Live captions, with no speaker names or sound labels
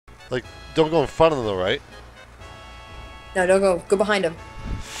Like, don't go in front of them, though, right? No, don't go. Go behind him.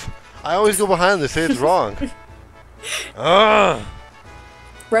 I always go behind them. They say it's wrong. Ah!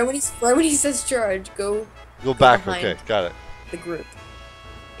 Right when he says charge, Go back. behind Okay, got it. the group.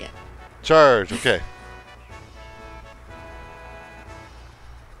 Yeah. Charge. Okay.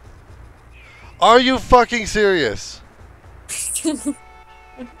 Are you fucking serious?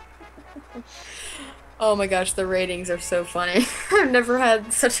 Oh my gosh, the ratings are so funny. I've never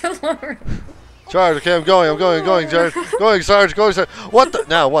had such a long. Charge. Okay, I'm going. Charge. Going, Sarge. Going, Sarge. What the?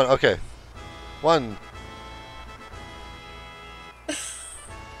 Now, one. Okay. One.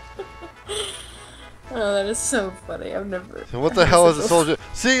 Oh, that is so funny. I've never. And what the hell is a soldier?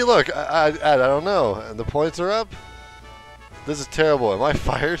 See, look. I don't know. And the points are up. This is terrible. Am I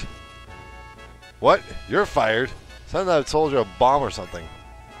fired? What? You're fired? Send that soldier a bomb or something.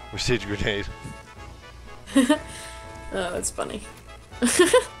 Or siege grenade. Oh, that's funny.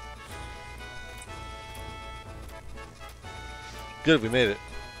 Good, we made it.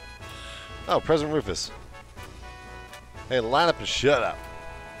 Oh, President Rufus. Hey, line up and shut up.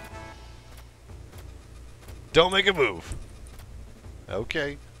 Don't make a move.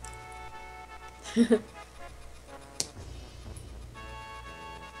 Okay.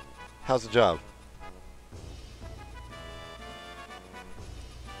 How's the job?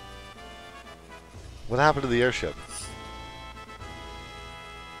 What happened to the airship?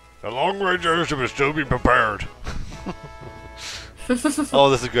 The long-range airship is still being prepared. Oh,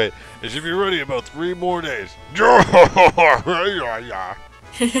 this is great. It should be ready in about 3 more days.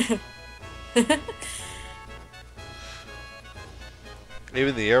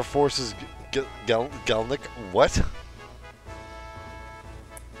 Even the Air Force's Gelnick. What?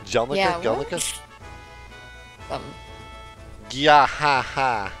 Gelnica? Yeah, Gelnica? what? Yeah, ha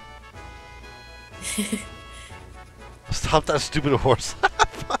ha. Stop that stupid horse laugh.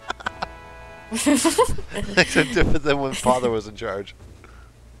 Makes it different than when father was in charge.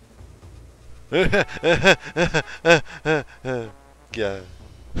 Yeah.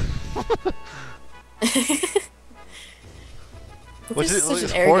 What's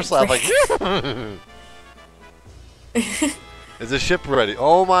his horse laugh like? Is the ship ready?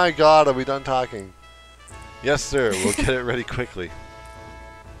 Oh my god, are we done talking? Yes, sir. We'll get it ready quickly.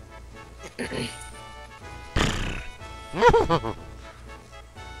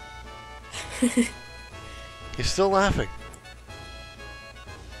 He's still laughing.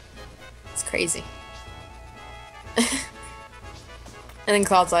 It's crazy. And then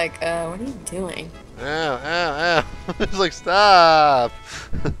Cloud's like, what are you doing? Ow, ow, ow. He's like, stop.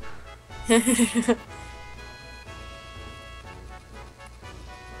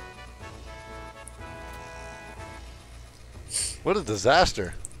 What a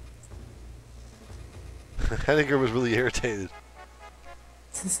disaster. Henniger was really irritated.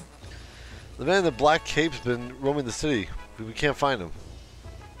 The man in the black cape's been roaming the city. We can't find him.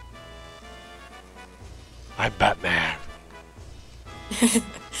 I'm Batman.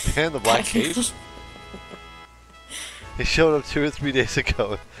 Man in the black cape? He showed up 2 or 3 days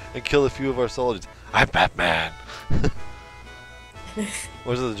ago and killed a few of our soldiers. I'm Batman.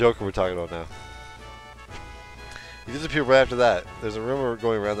 What is it, the Joker we're talking about now? He disappeared right after that. There's a rumor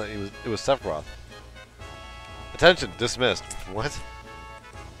going around that it was Sephiroth. Attention, dismissed. What?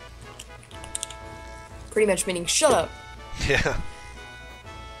 Pretty much meaning shut up. Yeah.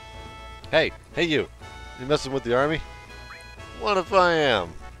 Hey you. You messing with the army? What if I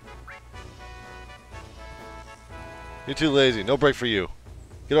am? You're too lazy. No break for you.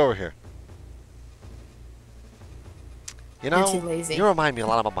 Get over here. You know, You're too lazy. you remind me a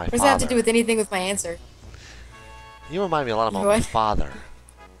lot about my What father. does that have to do with anything with my answer? You remind me a lot about my What? father.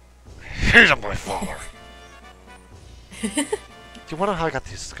 He's my father. Do you wonder how I got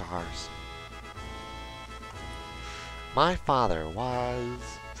these scars? My father was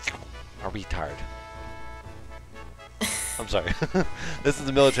a retard. I'm sorry. This is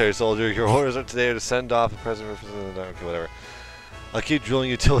the military soldier. Your orders are today to send off the president. Okay, whatever. I'll keep drilling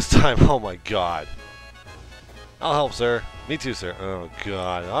you till it's time. Oh my god. I'll help, sir. Me too, sir. Oh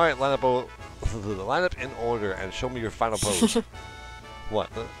god. All right, line up in order and show me your final pose. What?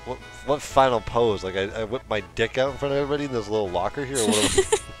 What final pose? Like I whip my dick out in front of everybody in this little locker here, or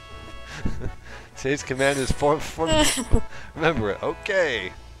what? Today's command is remember it.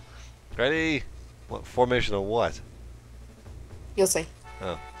 Okay. Ready? What formation of what? You'll see.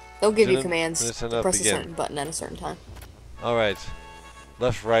 Oh. They'll give you Didn't- commands didn't send to up press a again. certain button at a certain time. All right.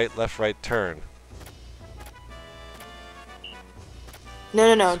 Left, right, turn.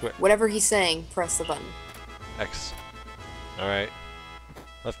 No. Square. Whatever he's saying, press the button. X. All right.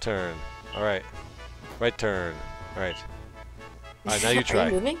 Left turn. All right. Right turn. All right. All right. Now you Are try.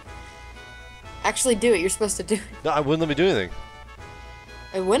 you moving? Actually, do it. You're supposed to do it. No, I wouldn't let me do anything.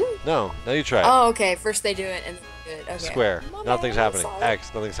 It wouldn't? No, now you try it. Oh, okay. First they do it and then you do it. Okay. Square. My Nothing's bad, happening. sorry.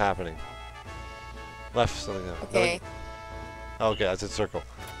 X. Nothing's happening. Left. Something. Okay. Okay, I said circle.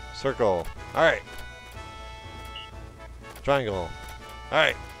 Circle. All right. Triangle. All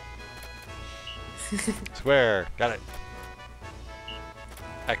right. Square. Got it.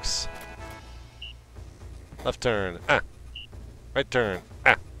 X. Left turn. Ah. Right turn.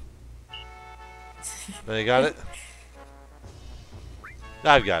 Ah. Now you got it?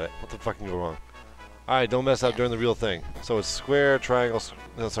 I've got it. What the fuck can go wrong? Alright, don't mess up during the real thing. So it's square, triangle,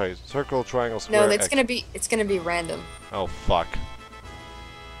 no, sorry, circle, triangle, square, No, it's X. gonna be random. Oh, fuck.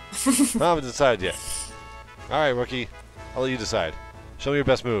 I haven't decided yet. Alright, rookie. I'll let you decide. Show me your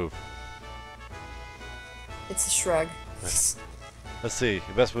best move. It's a shrug. Let's see.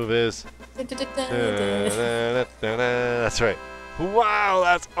 Your best move is... That's right. Wow,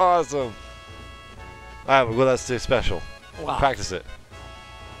 that's awesome. Alright, well, that's the special. Wow. Practice it.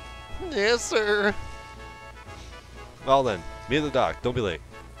 Yes, sir. Well then, meet at the dock. Don't be late.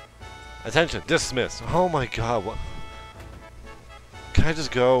 Attention, dismiss. Oh my god, what? Can I just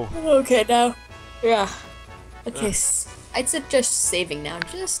go? Okay, now. Yeah. Okay, I'd suggest saving now,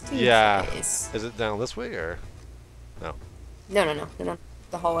 just in case. Is it down this way or? No. No.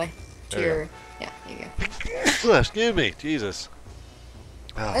 The hallway. To There you your... Yeah, there you go. Excuse me, Jesus.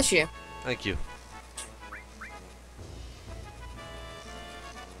 Ah, That's you. thank you.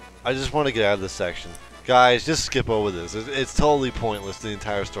 I just want to get out of this section. Guys, just skip over this. It's totally pointless, the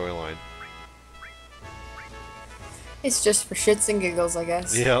entire storyline. It's just for shits and giggles, I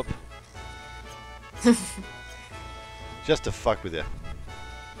guess. Yep. Just to fuck with you.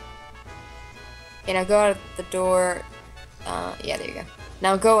 Okay, now go out the door. Yeah, there you go.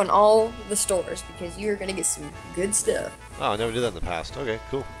 Now go in all the stores because you're gonna get some good stuff. Oh, I never did that in the past. Okay,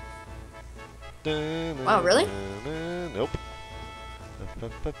 cool. Wow, really? Nope.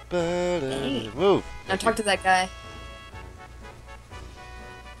 Hey. Move. Now talk to that guy.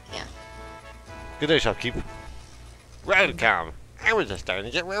 Yeah. Good day, shopkeep. Welcome. I was just starting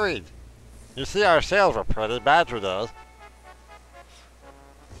to get worried. You see, our sales were pretty bad for those.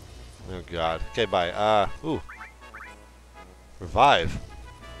 Oh god. Okay, bye. Ooh. Revive.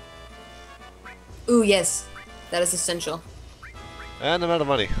 Ooh, yes. That is essential. And I'm out of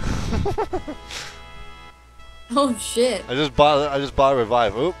money. Oh shit. I just bought a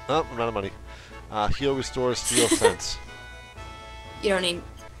revive. Oop. Oh, I'm out of money. Heal, restore, steal, sense. You don't need...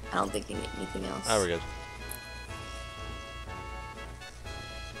 I don't think you need anything else. Ah, we're good.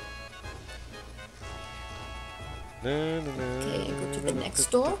 Okay, go to the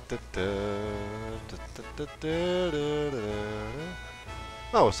next door.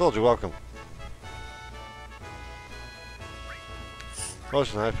 Oh, soldier, welcome.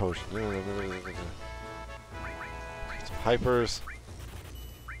 Potion, high potion. Some hypers.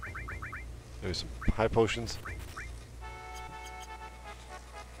 Maybe some high potions.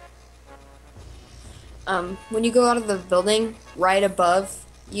 When you go out of the building, right above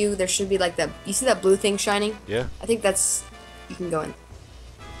you, there should be like that. You see that blue thing shining? Yeah? I think that's. You can go in.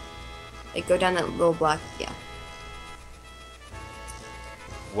 Like, go down that little black. Yeah.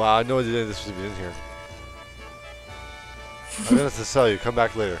 Wow, I know this was in here. I'm gonna have to sell you. Come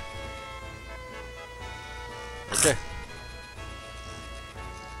back later. Okay.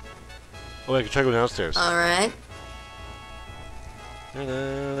 Oh, I can try to go downstairs. Alright.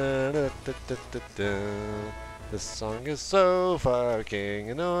 This song is so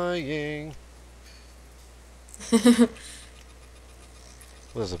fucking annoying. What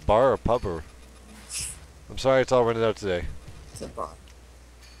is it, a bar or a pub or? I'm sorry, it's all rented out today. It's a bar.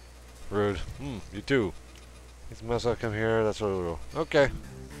 Rude. You too. These must not come here. That's what we will. Okay.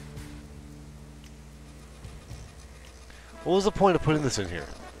 What was the point of putting this in here?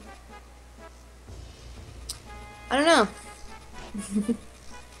 I don't know.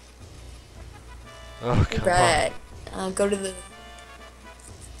 Oh, come Right. Go to the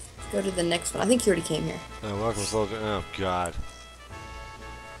next one. I think you already came here. on. Welcome, soldier. Oh, God.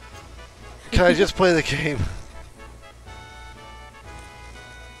 Can I just play the game?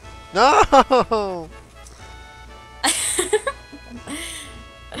 No!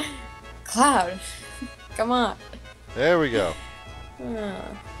 Cloud. Come on. There we go. Uh,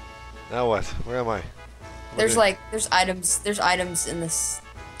 Now what? Where am I? there's items in this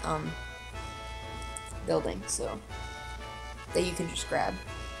building, so that you can just grab.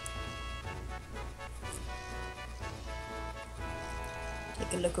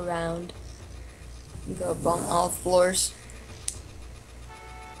 Take a look around. You go up on all floors.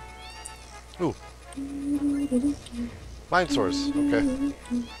 Ooh. Mind source. Okay.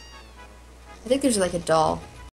 I think there's like a doll.